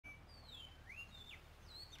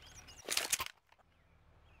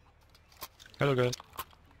Hello guys.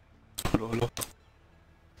 Hello, hello.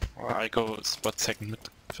 I go spot second mid,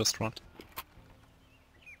 first round.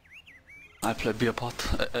 I play beer pot,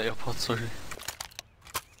 airport, sorry.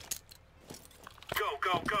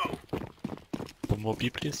 Go, go! One more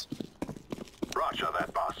B please. Roger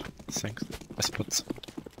that, boss. Thanks. I spot second.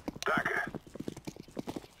 Danke.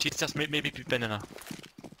 Teach just maybe banana.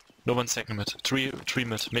 No one second mid. Three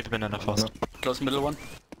mid, maybe banana fast. Close middle one.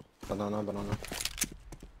 Banana.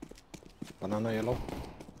 Banana yellow.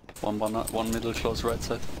 One middle, close right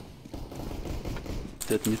side.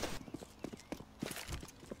 Dead mid.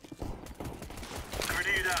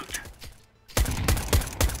 Grenade out.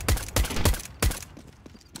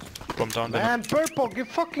 From down there. Man, purple, give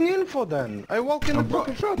fucking info then. I walk in the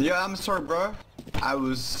fucking shot. Yeah, I'm sorry, bro. I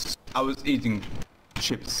was eating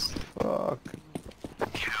chips. Fuck.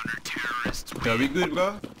 Yeah, we good,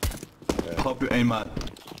 bro? Yeah. Hope you ain't mad.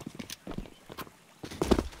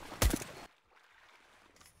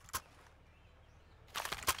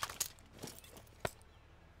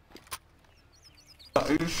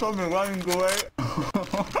 You saw me running away.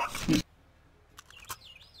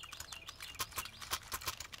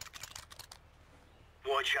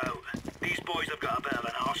 Watch out. These boys have got a bit of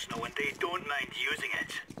an arsenal and they don't mind using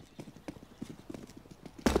it.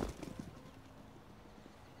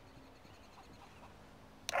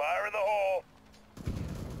 Fire in the hole.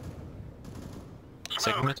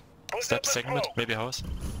 Second mid. Step second mid, maybe house.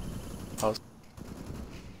 House.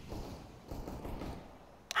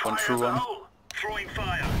 Fire One through in the one. hole. Throwing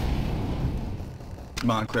fire. Come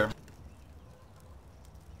on, clear.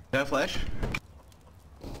 Yeah, flash?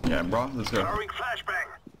 Yeah, bro, let's go. Throwing flashbang.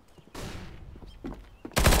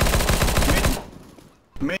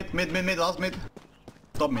 Mid, last mid.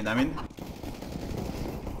 Top mid, I mean.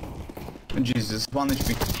 Jesus, 1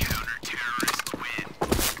 HP. Counter-terrorists win.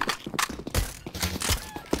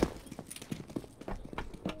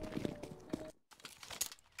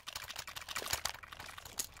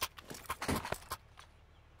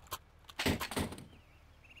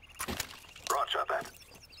 Roger that.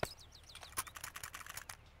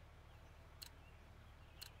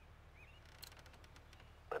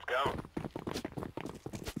 Let's go.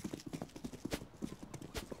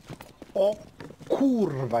 O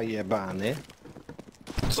kurwa jebany.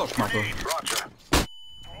 Co szmato? Roger.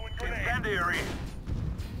 Incendiary.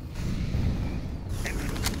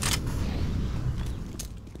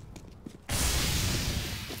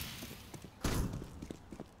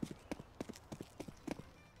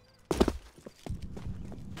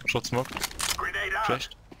 Short smoke. Grenade out.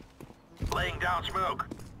 Flashed. Laying down smoke.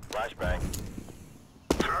 Flashbang.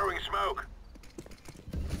 Throwing smoke.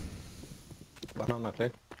 Banana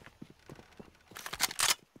clear.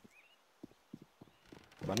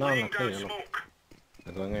 Banana Laying clear down yellow. smoke.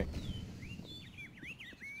 Det går ingen.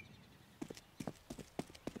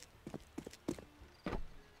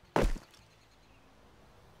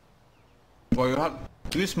 Well, you had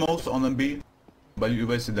 3 smokes on the B, but you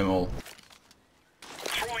wasted them all.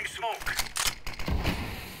 Throwing smoke.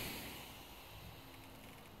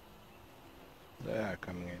 They are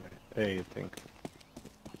coming in. Hey, you think.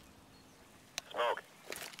 Smoke.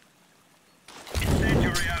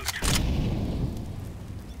 Incendiary out.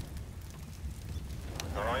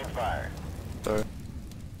 Throwing fire. Sorry.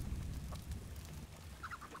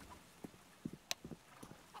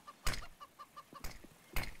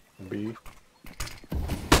 B.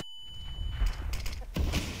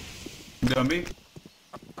 Don't be?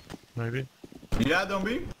 Maybe. Yeah, don't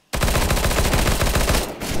be?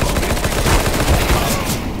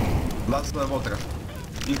 Last water.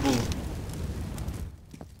 Equal.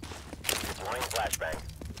 Throwing flashbang.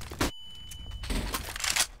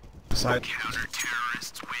 Side.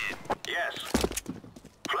 Counter-terrorists win. Yes.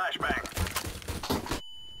 Flashbang.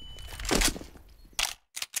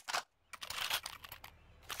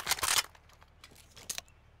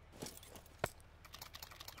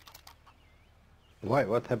 Why?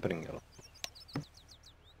 What happening, yellow?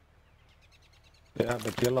 Yeah,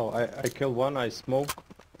 but yellow, I killed one, I smoke,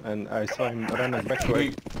 and I saw him running back to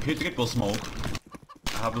it. He triple smoke.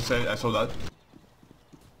 I have to say, I saw that.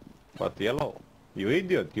 But yellow, you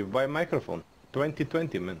idiot, you buy microphone.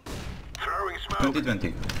 2020, man. Throwing smoke.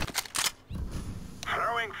 2020.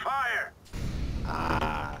 Throwing fire.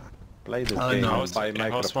 Ah, play this Oh, game, no. and buy Hey,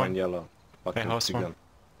 house microphone, one. yellow. Fucking house one. cigan.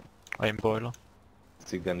 I am boiler.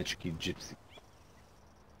 Ciganiczki, gypsy.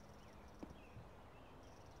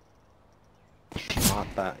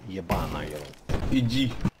 Szmata jebana, yellow.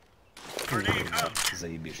 EG. Grenade out.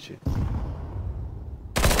 Zajebiście.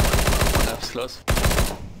 One F's close.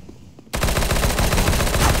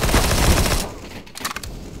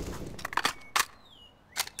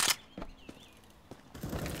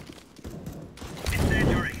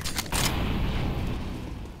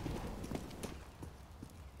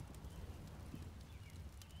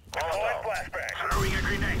 Flashbang. Throwing a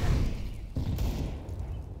grenade.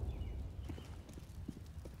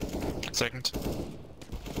 Second.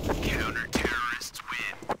 Counter-terrorists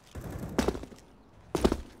win.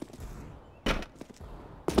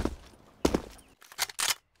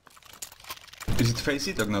 Is it face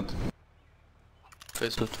it or not?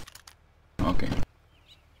 Face it. Okay.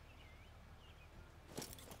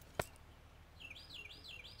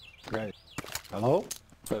 Right. Hello?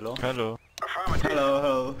 Hello? Hello. Affirmative. Hello,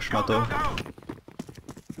 hello, Go, Schmato. go, go.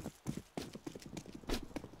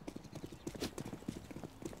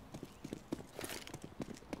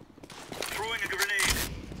 Throwing a grenade.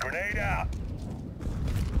 Grenade out.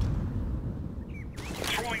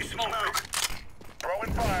 Throwing smoke.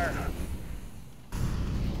 Throwing fire.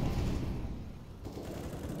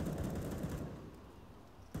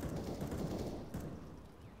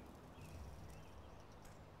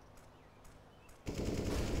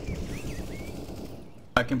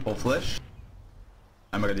 I can pull flash.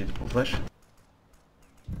 I'm ready to pull flash.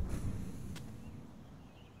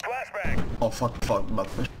 Flashbang. Oh fuck, bad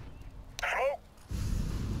flash. Smoke.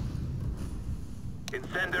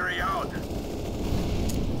 Incendiary out.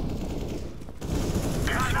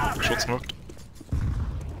 Short smoked.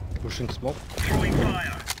 Pushing smoke. Throwing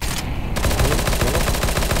fire.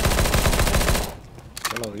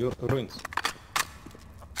 Hello, you ruins.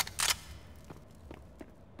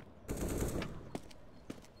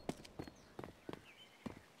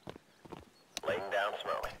 Laying down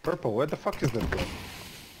smoke. Purple, where the fuck is that guy?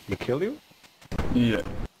 He kill you? Yeah.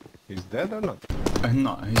 He's dead or not?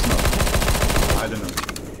 No, he's not. I don't know.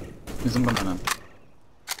 He's on banana.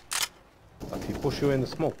 But he push you in the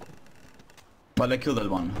smoke. But I killed that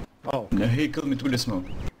one. Oh, Yeah, he killed me through the smoke.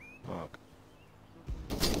 oh okay.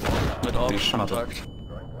 Mit Arm, Schmato. Kontakt.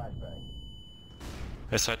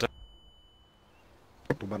 Hey, side.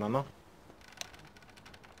 Tu banana.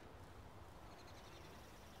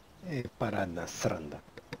 E parada sranda.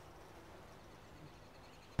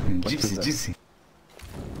 Gypsy, that? gypsy.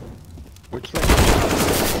 Which lane?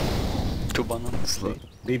 2 bananas. Slow.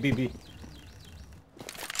 B, B, B.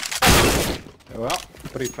 Well,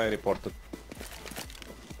 pre-fire reported.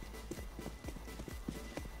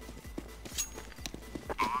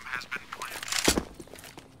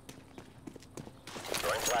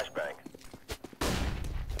 Throwing flashbang.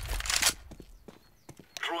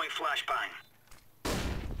 Throwing flashbang.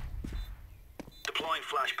 Deploying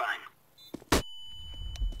flashbang.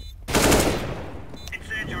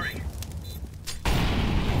 Incendiary.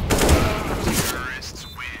 Terrorists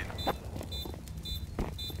win.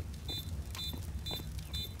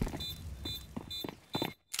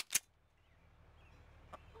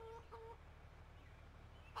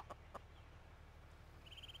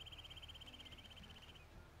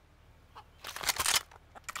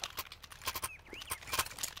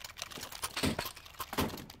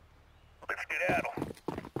 Let's get out.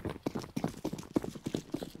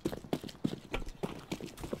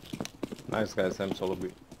 Nice guys, I'm solo B.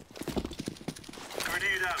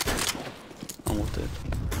 Grenade out. Almost dead.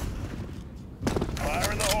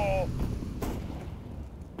 Fire in the hole.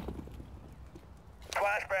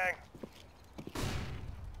 Flashbang.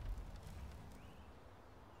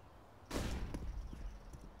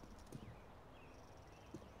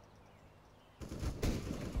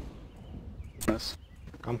 Nice.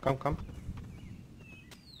 Come, come, come.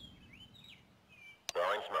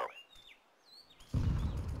 Throwing smoke.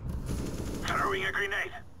 Throwing a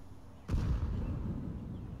grenade.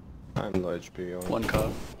 I'm low HP. only. 1 car.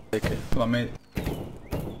 AK. One mate.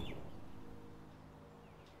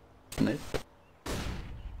 Nade.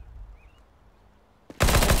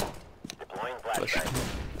 Deploying Flash.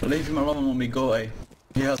 flashbang. Leave him alone when we go A.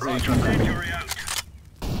 He has A. Incendiary out.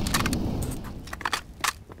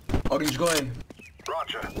 Orange, go A.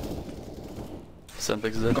 Roger.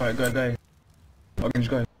 Sandbags dead. Go A, go A, go A. Orange,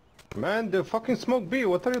 go A. Man, the fucking smoke B,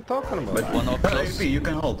 what are you talking about? But One up go close. A, you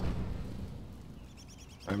can hold.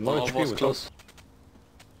 I'm One low up HP was with close.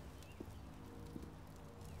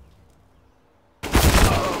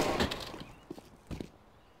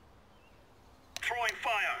 Throwing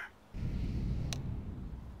fire.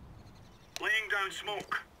 Laying down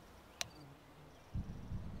smoke.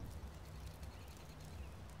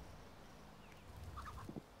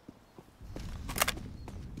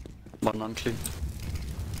 Banan clean.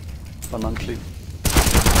 Banan clean.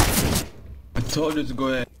 I told you to go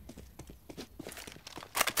A.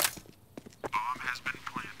 Bomb has been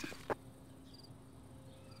planted.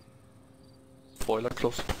 Boiler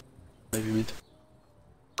close. Maybe mid.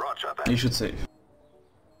 Roger that. You should save.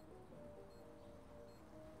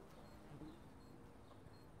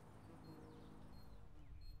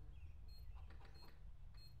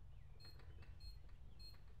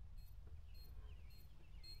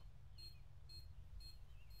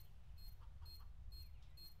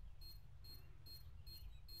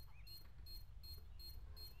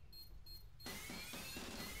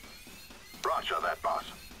 that, boss.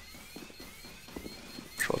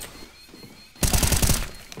 Short.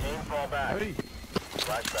 Team fall back. Hey.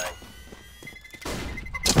 Flashbang.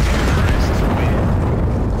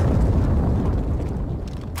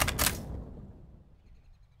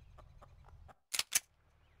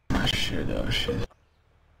 Oh shit, oh shit.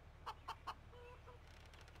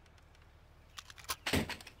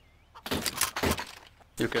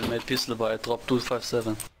 You can make pistol by drop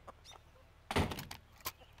 257.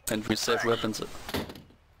 And we save weapons.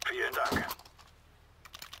 Vielen Dank.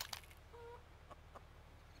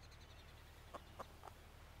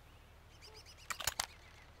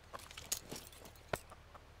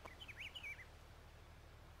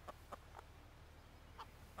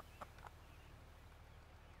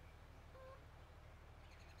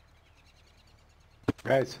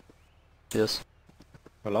 Guys, Yes.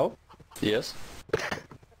 hello? Yes.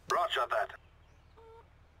 Roger that.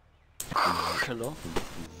 Hello.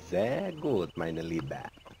 Sehr gut, meine Liebe.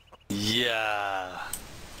 Yeah.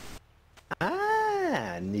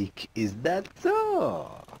 Ah, Nick, is that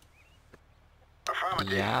so?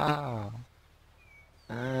 Affirmative. Ja.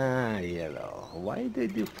 Ah, Yellow, why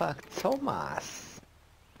did you fuck Thomas?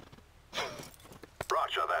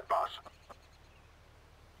 Roger that, boss.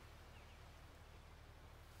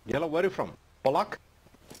 Yellow, where are you from? Polak?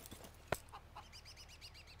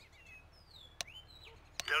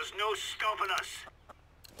 There's no stopping us.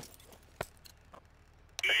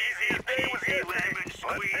 Easy peasy lemon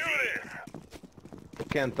squeezy.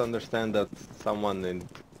 Can't understand that someone in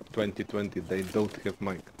 2020 they don't have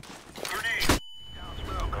mic. Grenade. Down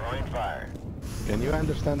smoke. Throwing fire. Can you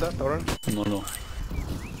understand that, Orange? No, no.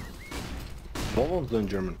 What was in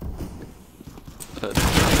German?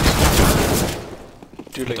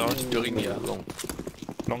 During yeah. Long.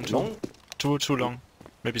 Long two. Long? Too long.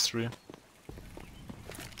 Maybe 3.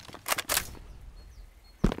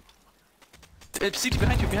 City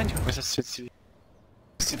behind you, behind you. Where's the city?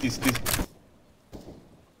 City, city.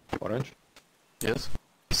 Orange? Yes.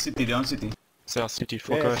 City, down city. There are city,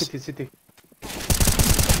 4 Yeah, guys. city, city.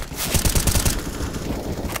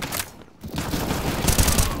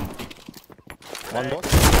 One more?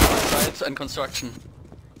 Sites and construction.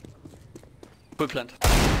 Full plant.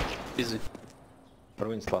 Easy.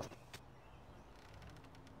 Ruins last.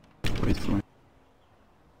 Wait for me.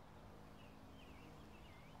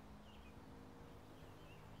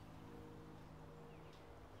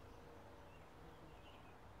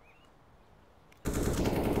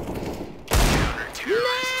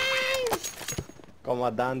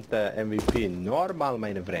 Comandante MVP, normal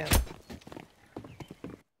mijn vriend.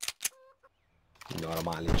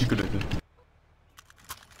 Normalisch. Gelukkig.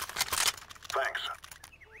 Thanks.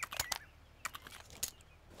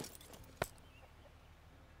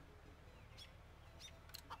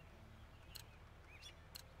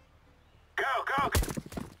 Go!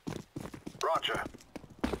 Roger.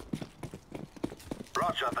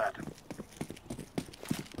 Roger that.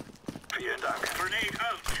 Vielen Dank. Grenade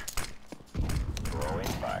out. Throwing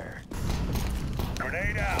fire.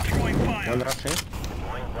 Grenade out. Throwing fire. One rushing.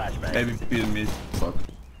 Deploying flashbang. AVP in mid. Fuck.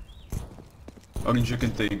 Orange, you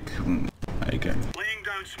can take. I can. Laying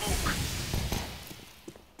down smoke.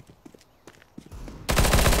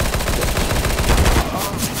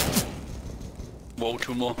 Whoa,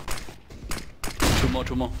 two more.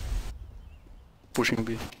 Two more. Pushing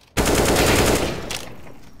B.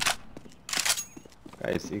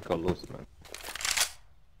 Guys, equal loose, man.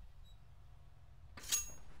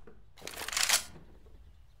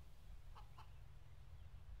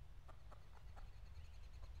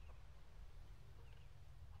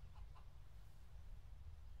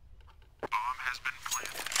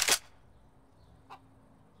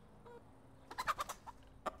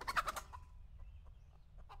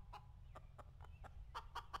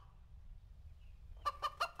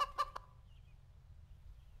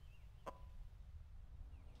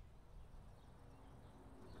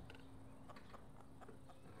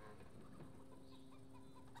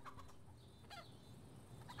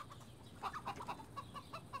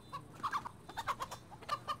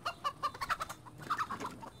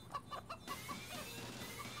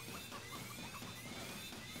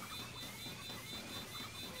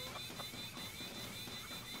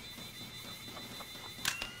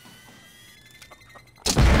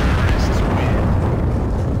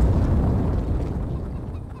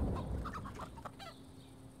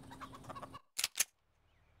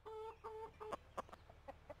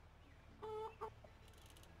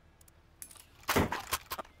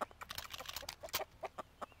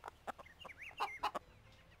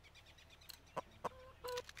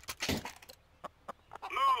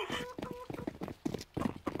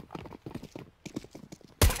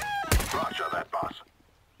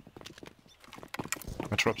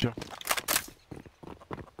 I dropped you.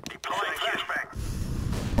 Deploying flashbang.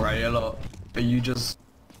 Right, yellow. You just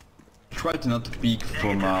try to not peek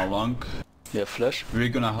from long. Yeah, flash. We're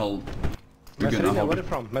gonna hold. We're gonna Masrina, where hold. are you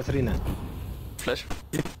from? Masrina. Flash.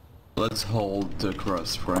 Let's hold the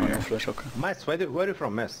cross from No here. flash, okay. Mas, where are you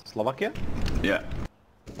from? Mas, Slovakia? Yeah,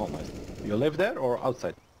 Oh, nice. You live there or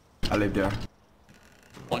outside? I live there.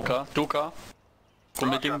 1 car, 2 car.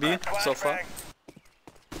 Committing B so far.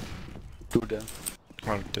 2 there.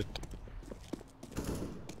 Well, dead.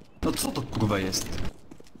 No co to kurwa jest?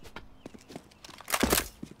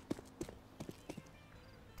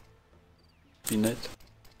 B-net.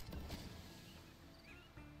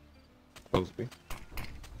 Close B.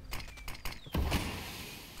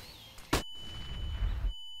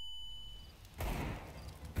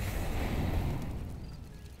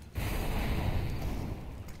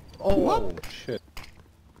 Oh, What? shit.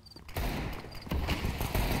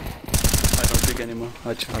 I don't pick anymore.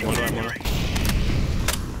 I just I'm on.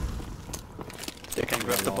 They can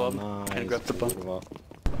grab the bomb. Can grab the bomb. Kurwa.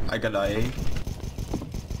 I got A.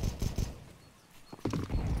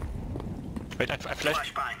 Wait, I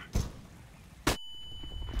flashed. Flashbang.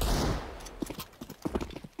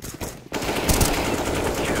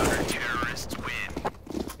 Counter-terrorists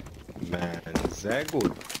win. Man, sehr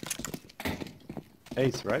gut.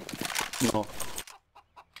 Ace, right? No.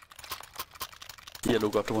 Yellow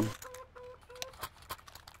got one.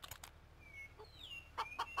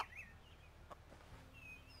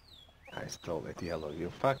 I stole it, yellow. You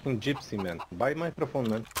fucking gypsy, man. Buy microphone,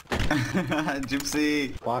 man.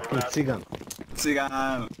 Gypsy! Fucking cigan.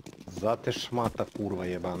 Cygan! Zate šmata, kurva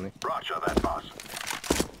jebany. Roger that, boss.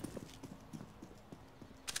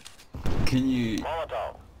 Can you...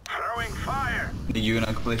 Molotov. Throwing fire. You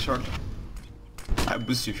gonna play short? I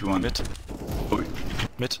boost you if you want. Mid. Oh,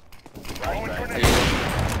 Mid. Throwing grenade. Yellow.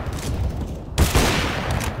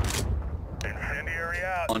 Incendiary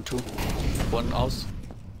out. 1, 2. 1 house.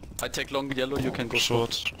 I take long yellow, you can go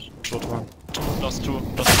short. Short one. Last two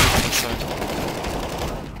inside.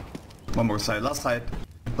 one more side. Last side.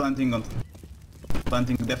 Planting on...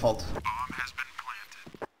 Planting default. Bomb has been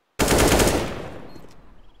planted.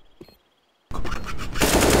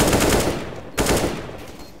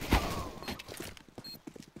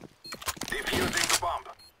 Defusing the bomb.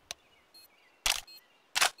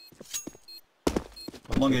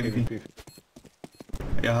 Long AVP.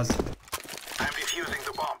 Ja, has. I'm defusing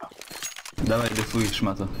the bomb. Dawaj, defuj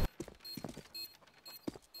szmata.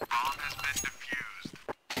 Bomb has been defused.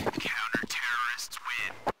 Counter-terrorists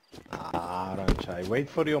win. Ah, Ranchai. Wait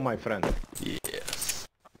for you, my friend. Yes.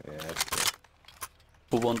 Yes.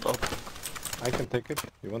 Who want up? I can take it.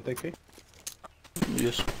 You want take it?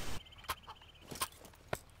 Yes.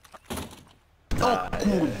 Oh,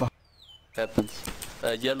 kurwa. Happens.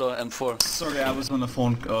 Yellow M4. Sorry, I was on the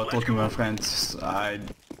phone talking with my friends.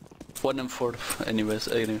 1 M4. Anyways,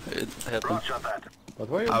 it happened. Roger that. But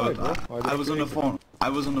why you I, buy, bro? I, Why I was on the phone. I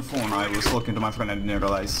was on the phone. I was talking to my friend. I didn't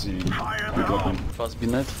realize he Fire the got bomb. him. Fast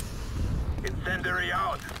B-net. Incendiary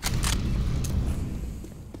out.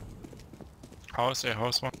 House, yeah,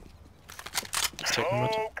 house one. Let's take him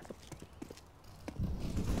mid. Smoke.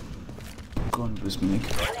 Go on, boost me, Nick.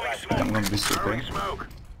 Throwing smoke. I'm gonna be Throwing super. smoke.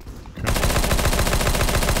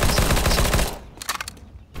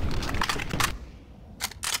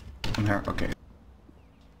 I'm here. Okay.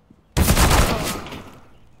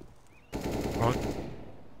 Out.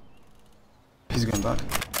 He's going back.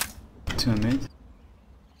 2 mid.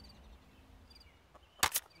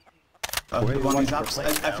 Wait, One is watch up. for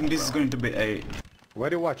I think this is going to be a. Where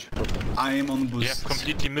do you watch? I am on Yeah, boost.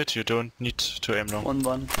 completely mid, you don't need to aim long. 1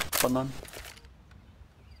 banan.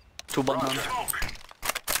 2 banan. Smoke.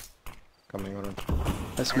 Coming around.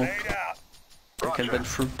 I smoke. Grenade out. I can Roger. vent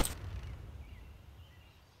through.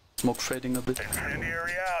 Smoke fading a bit.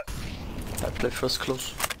 Incendiary out. I play first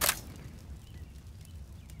close.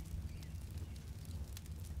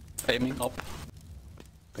 Aiming up.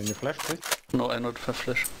 Can you flash, please? No, I not have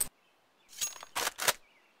flash.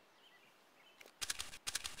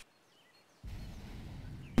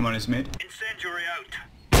 One is mid. Incendiary out.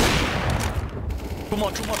 2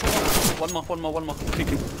 more. 1 more.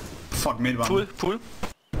 Kicking. Fuck, mid one. Pull.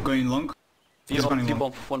 Going long. He's running long.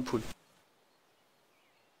 bomb. 1 pull.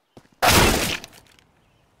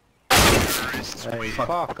 Hey,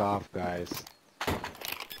 fuck off, guys.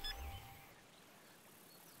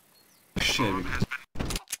 Shit.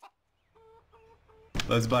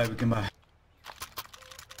 Let's buy, we can buy.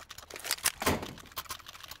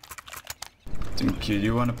 Thank you.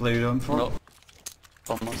 You wanna play them for? No.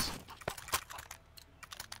 Almost.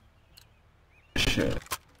 Shit.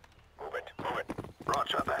 Move it.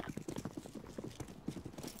 Roger that.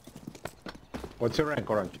 What's your rank,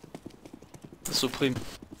 Orange? Supreme.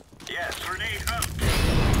 Yes, grenade out.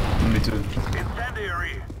 Me too.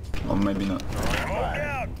 Incendiary. Or maybe not. Smoke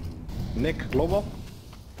out. Nick, global?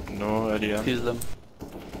 No idea. Heal them.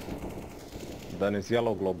 Then it's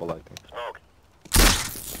yellow global, I think. Smoke.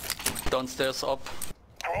 Downstairs up.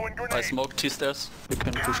 Throwing grenade. I smoke T-stairs. You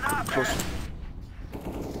can push close. Don't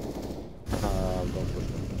push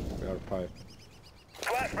them. We are 5.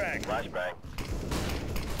 Flashbang. Flashbang.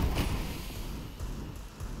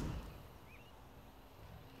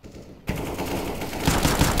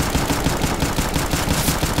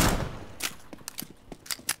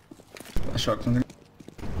 I shocked something.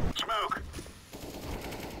 Smoke.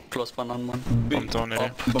 Close one on one. Bomb down area.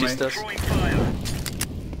 Up. T-stairs. Throwing fire.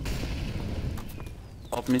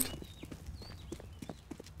 Up mid.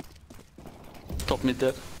 Top mid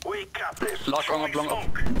dead. We got this. Large armor Throwing blown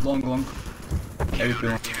up. smoke. Long, long. Everything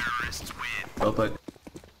long. Well played.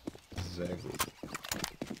 Very good.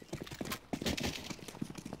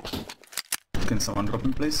 Can someone drop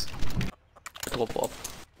in, please? Drop up.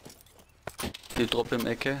 Die drop im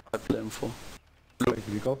Ecke. Halb M4. Like,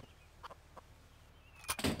 we go.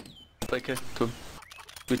 Ecke. Two.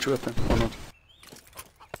 Which weapon? Or not?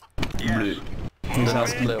 Blue. Then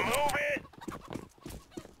last player. Move it.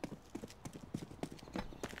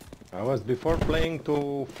 I was before playing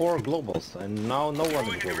to 4 globals, and now no one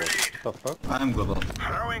is global. What the fuck? I am global.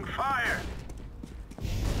 Throwing fire.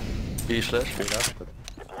 B slash. We rushed it.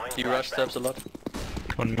 He rush steps a lot.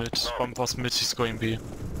 One mid. Bomb was mid, he's going B.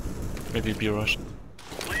 Maybe B rush.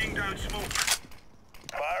 Laying down smoke.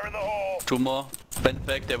 Fire in the hole. Two more. Went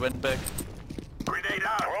back, they went back. Grenade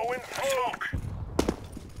out. Throwing smoke.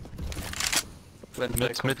 Went Mid,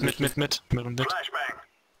 back. mid. Middle mid. Flashbang.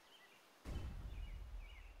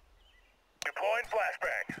 Deploying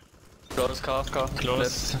flashbang. Close car.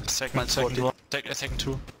 Close. Left. Second Mine's 40. one. Second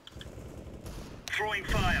 2. Throwing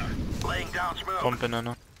fire. Laying down smoke. Bomb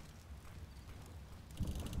banana.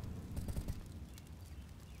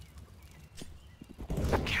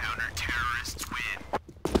 Counter-terrorists win.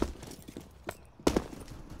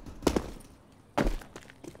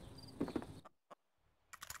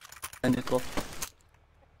 And it drop.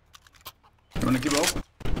 You wanna keep up?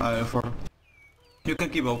 For... You can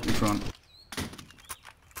keep up if you want.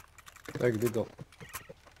 Like, we go.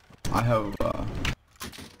 I have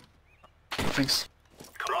Thanks.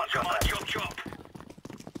 Roger that. Chop chop.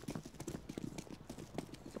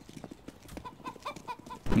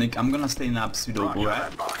 Nick, I'm gonna stay in apps with Obo,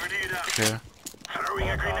 right? Grenade out. Okay. Throwing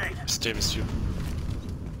a grenade. Stay with you.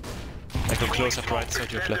 I go close at right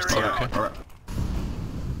side, you have left side, okay? Alright.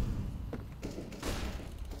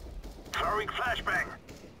 Throwing flashbang.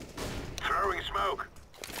 Throwing smoke.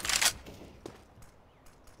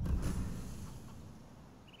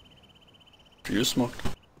 You smoked.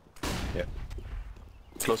 Yeah.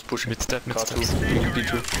 Close push. Mid step, mid Car step. 2.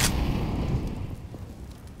 B2.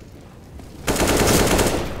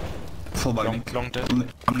 Full bug, Long, Nick. long dead.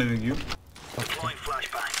 I'm leaving you. Deploying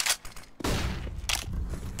flashbang.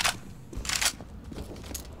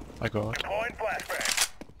 I go out. Deploying flashbang.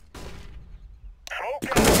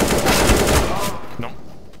 Smoke out. No.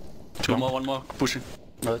 Two more, one more. Pushing.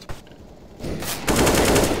 Right.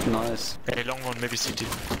 Nice. Hey, long one, maybe CT.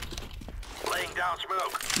 Laying down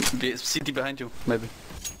smoke. The city behind you, maybe.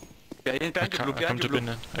 Behind you, I come behind to you, blue.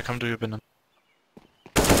 bin. I come to your bin.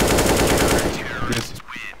 Yes.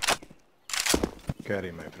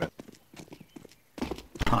 Carry, my friend.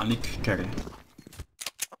 Ah, Nick, carry.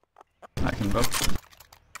 I can drop.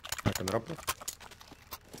 I can drop it.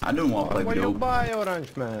 I don't want to play What with you Obo. buy,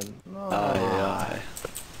 Orange man? No.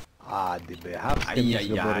 Aj. Die behäftigt Aj, mich aj,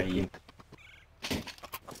 geboren aj. Kind.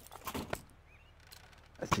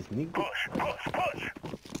 Es ist nicht gut. Push, push, push.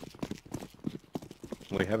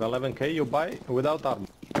 We have 11k, you buy without armor.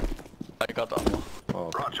 I got armor. Oh,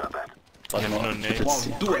 okay. Roger that. One more. no nades. Wow,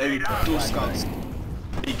 two scouts.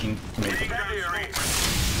 Peeking, maybe. Incendiary.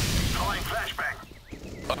 Deploying flashbang.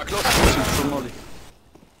 Close pushing from Molly.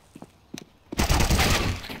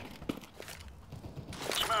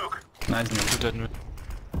 Smoke. Nice, Nick. Two dead mid.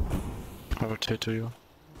 I rotate to you.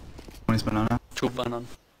 One is banana. Two banan.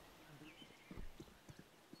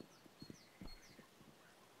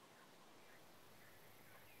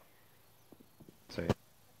 Say.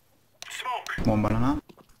 Smoke. One banana.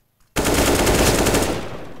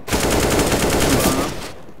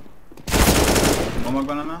 One more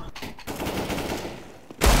banana.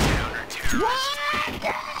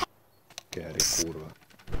 Carry, kurwa.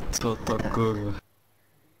 Co to kurwa.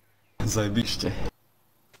 Zajebiście.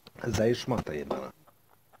 Zaj szmata jebana.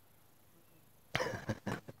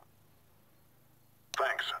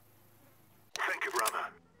 Thanks. Thank you, brother.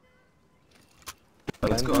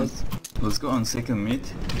 Let's go on second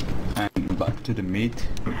meat and back to the meat,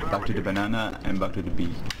 back to the banana and back to the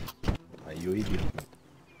bee. You idiot.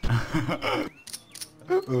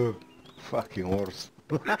 Fucking horse.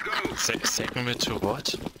 Second mid to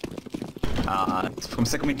what? From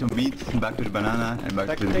second meat to meat, back to the banana and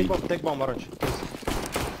back to the bee. Take bomb, orange. Please.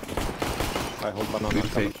 I hold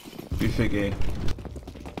banana. We fake A.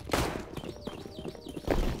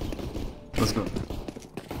 Let's go.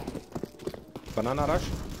 Banana rush.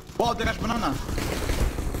 Wow, they rush banana!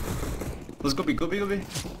 Let's go B, go B, go B.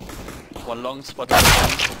 One long spot.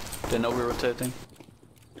 They know we're rotating.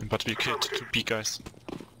 But we killed 2 B guys.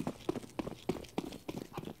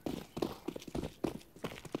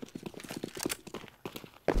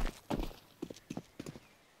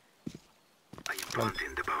 I am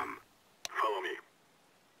planting the bomb. Follow me.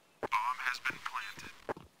 Bomb has been planted.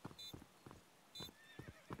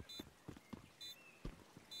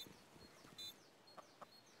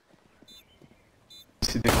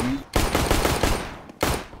 See they coming?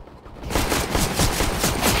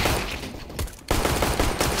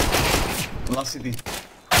 Last city.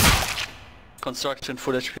 Construction,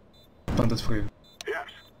 full HP. Planted for you. Yes.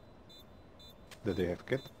 Did they have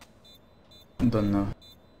kit? Don't know.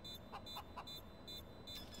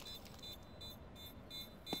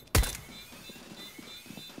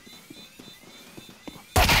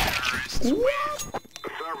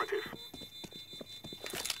 Affirmative.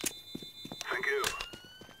 Thank you.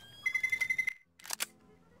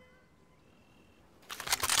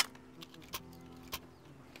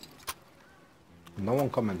 No one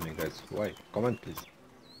comment me, guys. Why? Comment, please.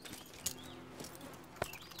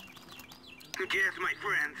 Yes, my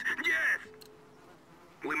friends. Yes.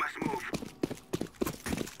 We must move.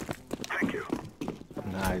 Thank you.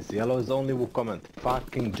 Nice. Yellow is only who comment.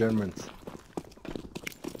 Fucking Germans.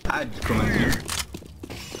 I'd comment you.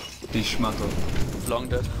 Die Schmatto. Long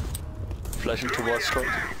dead. Flashing towards short.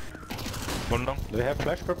 One long, Do you have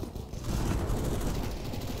flash grip?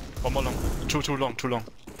 one more long. Too long, too long.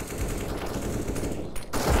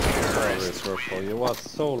 Sorry, Purple. You was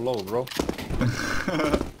so low, bro.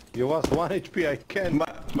 You was 1 HP. I can't.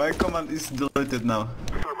 My command is deleted now.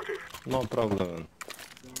 Affirmative. No problem.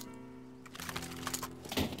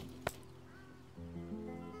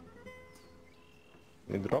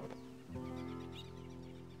 You drop?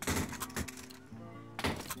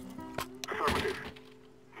 Affirmative.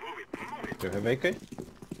 Move it. Move it. Do you have AK?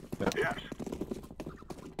 Yes.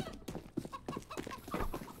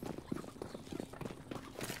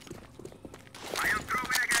 I am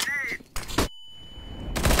throwing a grenade.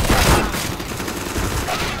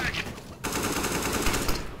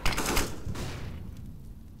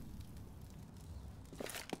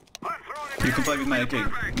 I'm throwing a You can play with my AK.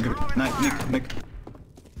 Nick.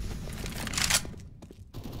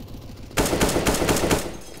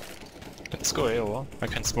 Let's go AOR. I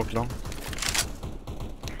can smoke long.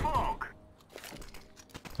 smoke.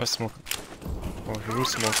 I smoke. Oh, you will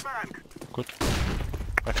smoke. Good.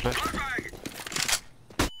 I flash. Bag.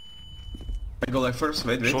 I go like first,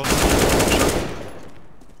 wait. Short.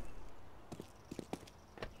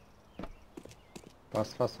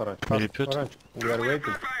 Fast, orange. Maybe Fast, pit. orange. We are waiting.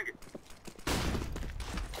 Bag.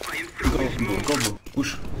 I am Go, throwing smoke. go,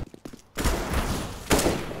 push.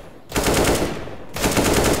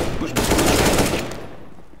 Push.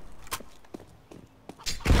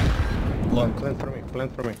 Long. Plant for me.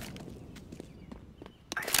 Plant for me.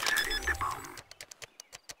 I'm setting the bomb.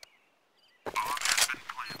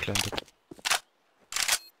 Planted.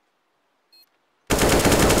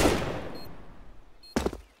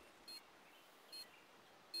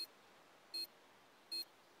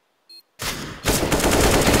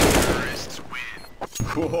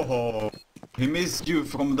 Whoa. He missed you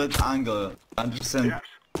from that angle. Understand?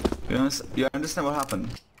 Yes. You understand what happened?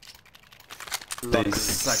 They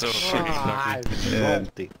suck So shit. fucking lucky.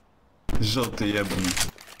 Żółty. Żółty jebany.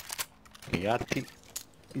 Ja ti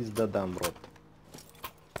pizda dam, rot.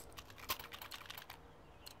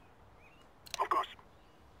 Of course.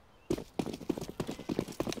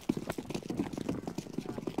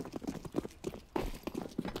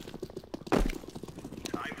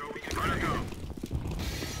 I'm throwing a grenade.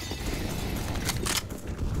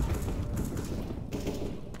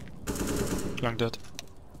 Long dead.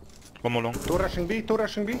 One more long. Two rushing B.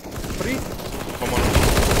 Three. One more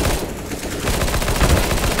long.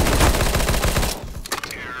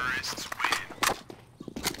 Terrorists win.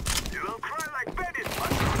 You will cry like bandits.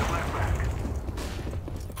 I'm throwing left back.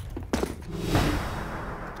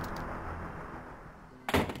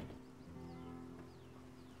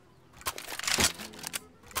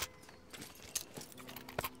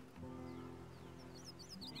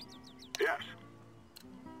 Yes.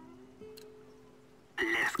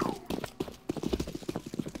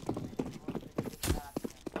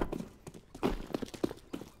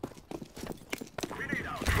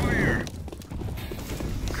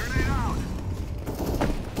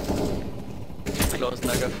 close,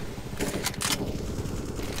 Negav.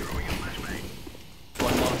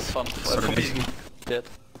 One more is from Sorry. dead.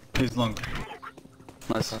 He's long.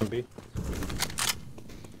 Nice. Can be.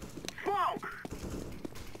 Smoke!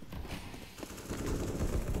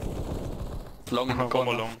 Long in the One more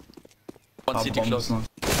corner. long. One Half CT bomb close. is long.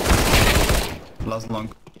 Last long.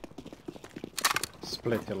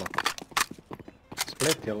 Split yellow.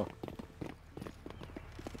 Split yellow.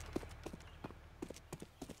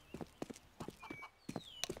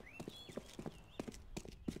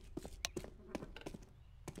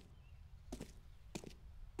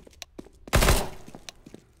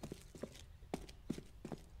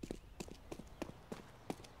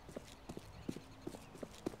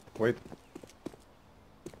 Wait,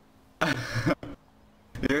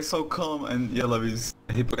 You're so calm and yellow is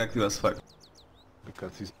hyperactive as fuck.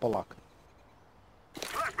 because he's Polak.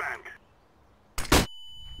 Flashbang!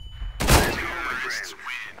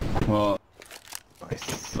 Well,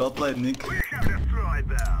 Nice. well played, Nick. We shall destroy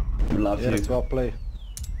them! We love Yes, you. well played.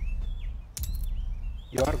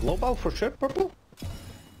 You are global for sure, Purple?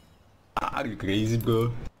 Are you crazy,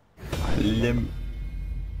 bro? Lim.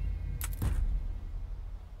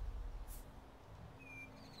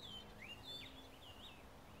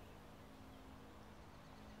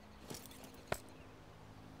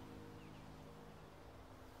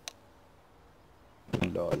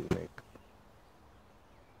 Lol, man.